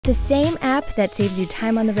The same app that saves you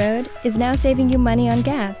time on the road is now saving you money on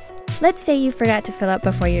gas. Let's say you forgot to fill up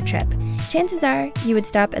before your trip. Chances are you would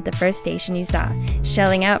stop at the first station you saw,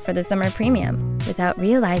 shelling out for the summer premium, without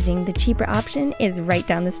realizing the cheaper option is right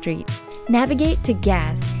down the street. Navigate to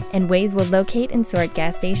Gas, and Waze will locate and sort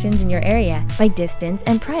gas stations in your area by distance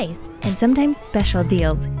and price, and sometimes special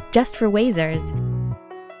deals just for Wazers.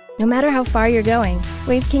 No matter how far you're going,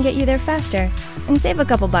 Waze can get you there faster and save a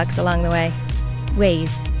couple bucks along the way. Waze,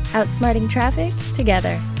 outsmarting traffic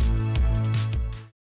together.